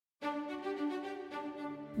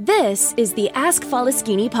This is the Ask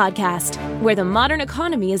Falaschini podcast, where the modern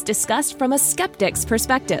economy is discussed from a skeptic's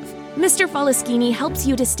perspective. Mr. Falaschini helps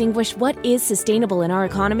you distinguish what is sustainable in our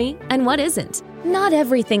economy and what isn't. Not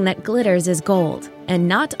everything that glitters is gold, and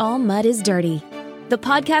not all mud is dirty. The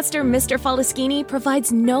podcaster Mr. Falaschini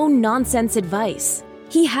provides no-nonsense advice.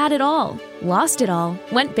 He had it all, lost it all,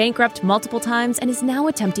 went bankrupt multiple times, and is now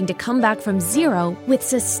attempting to come back from zero with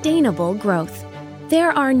sustainable growth.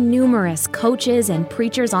 There are numerous coaches and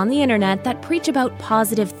preachers on the internet that preach about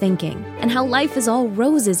positive thinking and how life is all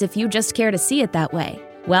roses if you just care to see it that way.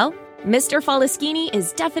 Well, Mr. Falaschini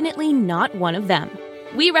is definitely not one of them.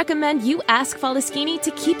 We recommend you ask Falaschini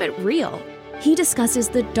to keep it real. He discusses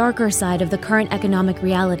the darker side of the current economic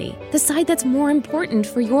reality, the side that's more important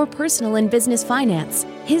for your personal and business finance.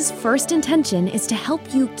 His first intention is to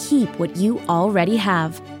help you keep what you already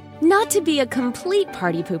have. Not to be a complete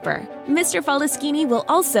party pooper, Mr. Falaschini will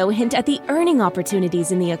also hint at the earning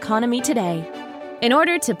opportunities in the economy today. In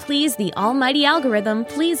order to please the almighty algorithm,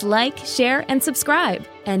 please like, share, and subscribe.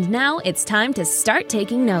 And now it's time to start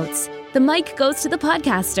taking notes. The mic goes to the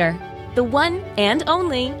podcaster, the one and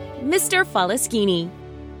only Mr. Falaschini.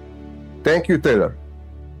 Thank you, Taylor.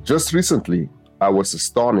 Just recently, I was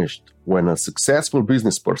astonished when a successful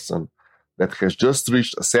business person that has just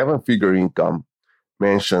reached a seven-figure income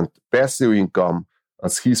mentioned passive income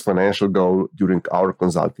as his financial goal during our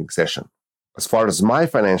consulting session. As far as my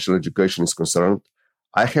financial education is concerned,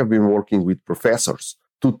 I have been working with professors,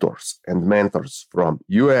 tutors, and mentors from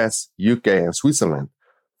US, UK, and Switzerland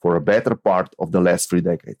for a better part of the last 3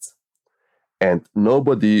 decades. And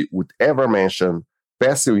nobody would ever mention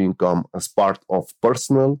passive income as part of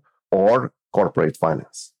personal or corporate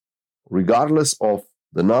finance. Regardless of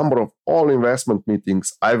the number of all investment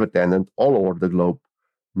meetings I've attended all over the globe,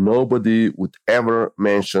 nobody would ever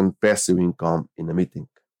mention passive income in a meeting.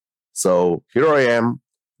 So here I am,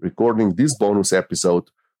 recording this bonus episode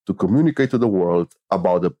to communicate to the world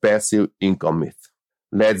about the passive income myth.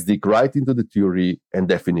 Let's dig right into the theory and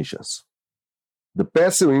definitions. The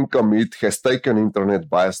passive income myth has taken internet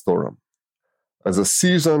by storm. As a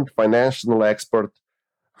seasoned financial expert,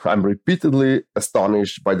 I'm repeatedly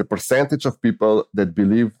astonished by the percentage of people that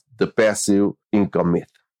believe the passive income myth.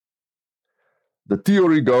 The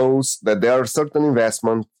theory goes that there are certain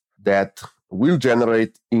investments that will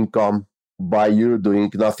generate income by you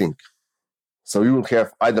doing nothing. So you will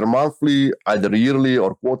have either monthly, either yearly,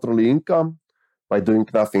 or quarterly income by doing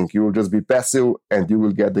nothing. You will just be passive and you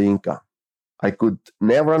will get the income. I could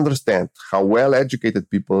never understand how well-educated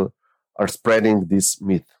people are spreading this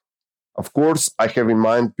myth. Of course, I have in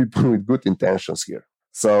mind people with good intentions here.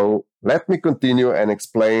 So let me continue and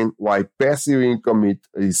explain why passive income myth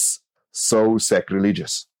is so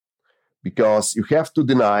sacrilegious. Because you have to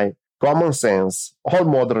deny common sense, all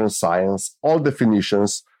modern science, all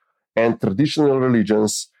definitions, and traditional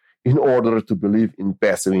religions in order to believe in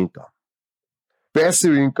passive income.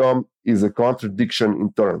 Passive income is a contradiction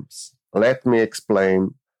in terms. Let me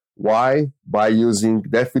explain why by using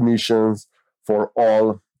definitions for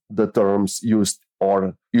all the terms used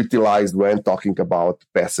or utilized when talking about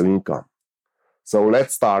passive income. So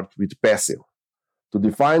let's start with passive. To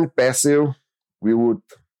define passive, we would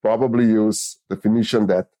probably use the definition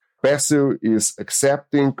that passive is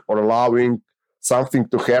accepting or allowing something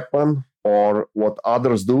to happen or what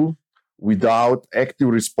others do without active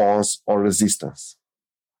response or resistance.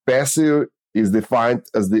 Passive is defined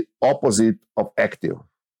as the opposite of active.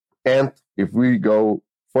 And if we go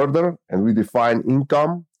further and we define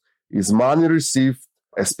income, is money received,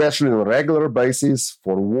 especially on a regular basis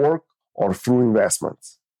for work or through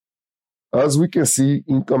investments. As we can see,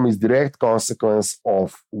 income is direct consequence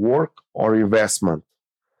of work or investment.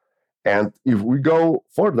 And if we go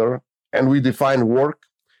further and we define work,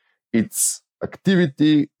 it's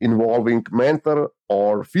activity involving mental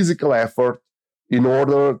or physical effort in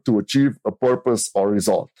order to achieve a purpose or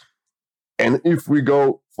result. And if we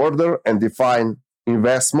go further and define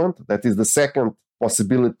investment, that is the second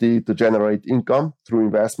possibility to generate income through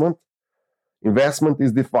investment. Investment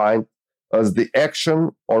is defined as the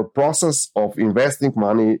action or process of investing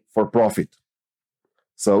money for profit.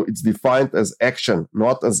 So it's defined as action,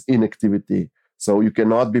 not as inactivity. So you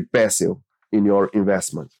cannot be passive in your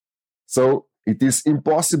investment. So it is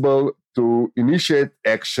impossible to initiate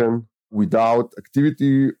action without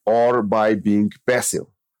activity or by being passive.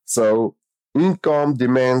 So income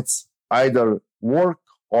demands either work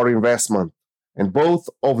or investment. And both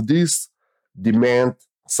of these demand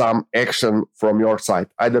some action from your side.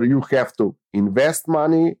 Either you have to invest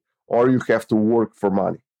money or you have to work for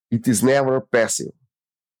money. It is never passive.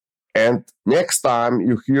 And next time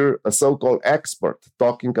you hear a so-called expert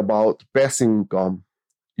talking about passive income,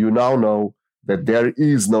 you now know that there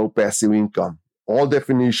is no passive income. All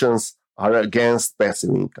definitions are against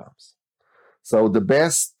passive incomes. So the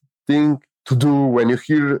best thing to do when you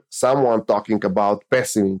hear someone talking about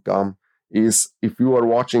passive income is, if you are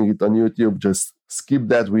watching it on YouTube, just skip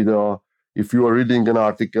that video. If you are reading an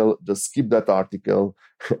article, just skip that article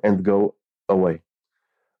and go away.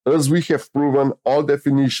 As we have proven, all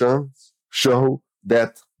definitions show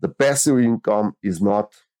that the passive income is not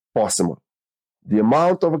possible. The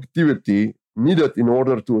amount of activity needed in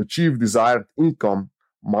order to achieve desired income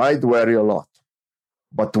might vary a lot.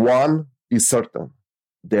 But one is certain: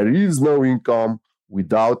 there is no income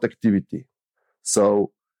without activity. So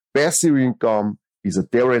passive income is a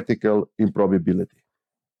theoretical improbability.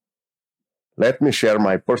 Let me share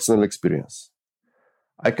my personal experience.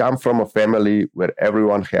 I come from a family where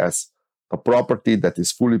everyone has a property that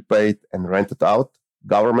is fully paid and rented out,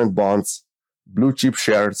 government bonds, blue chip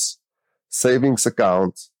shares, savings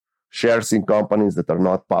accounts, shares in companies that are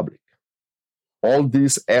not public. All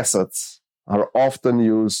these assets are often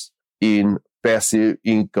used in passive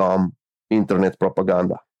income internet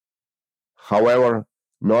propaganda. However,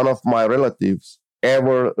 none of my relatives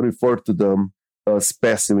ever referred to them as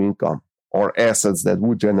passive income or assets that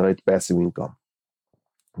would generate passive income,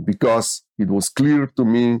 because it was clear to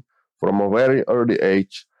me from a very early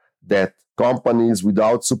age that companies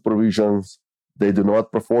without supervision, they do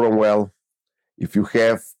not perform well. If you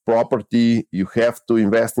have property, you have to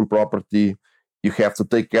invest in property, you have to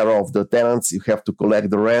take care of the tenants, you have to collect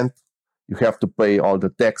the rent, you have to pay all the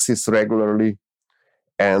taxes regularly.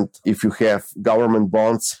 And if you have government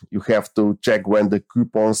bonds, you have to check when the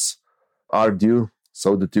coupons are due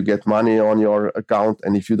so that you get money on your account.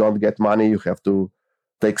 And if you don't get money, you have to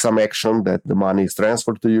take some action that the money is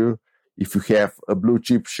transferred to you. If you have a blue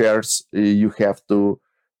chip shares, you have to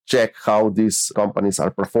check how these companies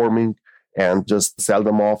are performing and just sell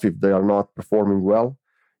them off if they are not performing well.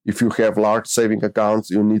 If you have large saving accounts,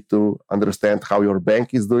 you need to understand how your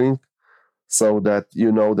bank is doing so that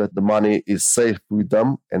you know that the money is safe with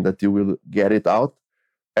them and that you will get it out.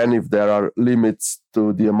 And if there are limits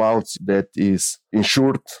to the amounts that is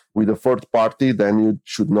insured with a third party, then you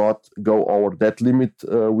should not go over that limit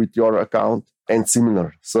with your account and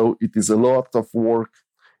similar. So it is a lot of work,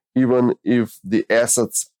 even if the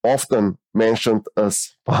assets often mentioned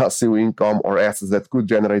as passive income or assets that could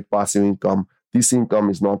generate passive income, this income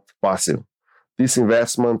is not passive. These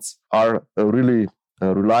investments are really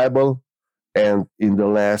reliable. And in the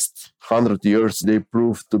last 100 years, they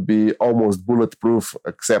proved to be almost bulletproof,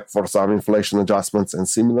 except for some inflation adjustments and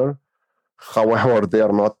similar. However, they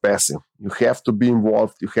are not passive. You have to be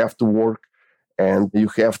involved, you have to work, and you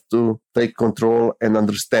have to take control and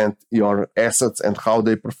understand your assets and how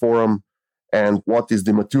they perform and what is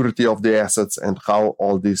the maturity of the assets and how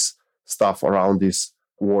all this stuff around this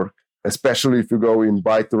work. Especially if you go in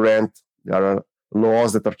buy to rent, there are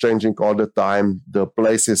laws that are changing all the time. The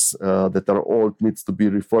places that are old needs to be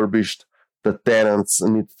refurbished. The tenants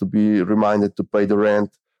need to be reminded to pay the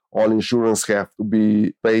rent. All insurance have to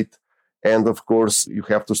be paid. And of course, you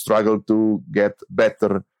have to struggle to get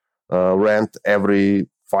better rent every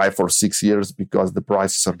 5 or 6 years because the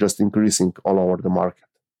prices are just increasing all over the market.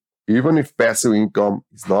 Even if passive income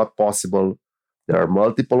is not possible, there are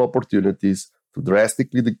multiple opportunities to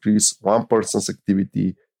drastically decrease one person's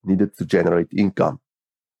activity needed to generate income.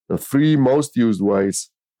 The 3 most used ways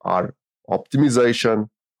are optimization,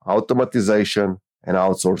 automatization, and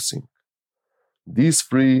outsourcing. These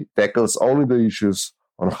 3 tackles only the issues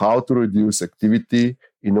on how to reduce activity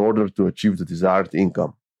in order to achieve the desired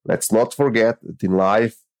income. Let's not forget that in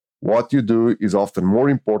life, what you do is often more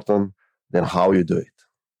important than how you do it.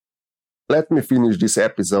 Let me finish this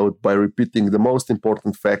episode by repeating the most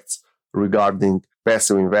important facts regarding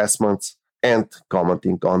passive investments and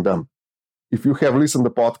commenting on them. If you have listened to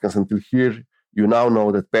the podcast until here, you now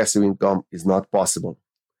know that passive income is not possible.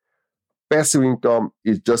 Passive income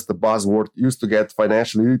is just a buzzword used to get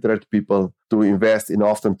financially literate people to invest in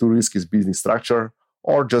often too risky business structure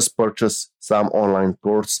or just purchase some online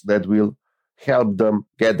course that will help them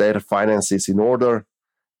get their finances in order,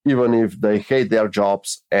 even if they hate their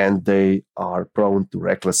jobs and they are prone to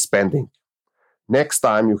reckless spending. Next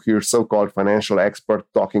time you hear so-called financial expert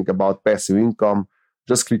talking about passive income,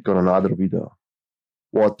 just click on another video.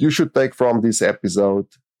 What you should take from this episode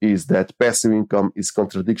is that passive income is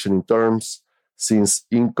contradiction in terms, since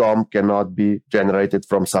income cannot be generated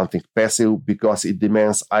from something passive because it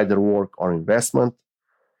demands either work or investment,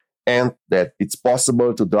 and that it's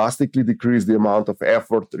possible to drastically decrease the amount of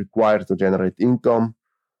effort required to generate income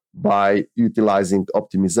by utilizing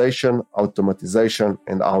optimization, automatization,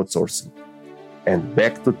 and outsourcing. And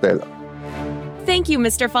back to Taylor. Thank you,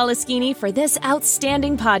 Mr. Faleschini, for this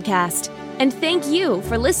outstanding podcast. And thank you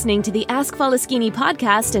for listening to the Ask Faleschini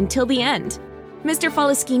podcast until the end. Mr.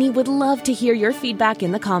 Faleschini would love to hear your feedback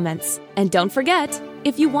in the comments. And don't forget,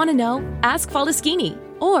 if you want to know, ask Faleschini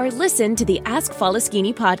or listen to the Ask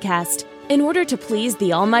Faleschini podcast. In order to please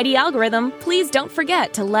the almighty algorithm, please don't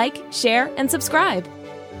forget to like, share, and subscribe.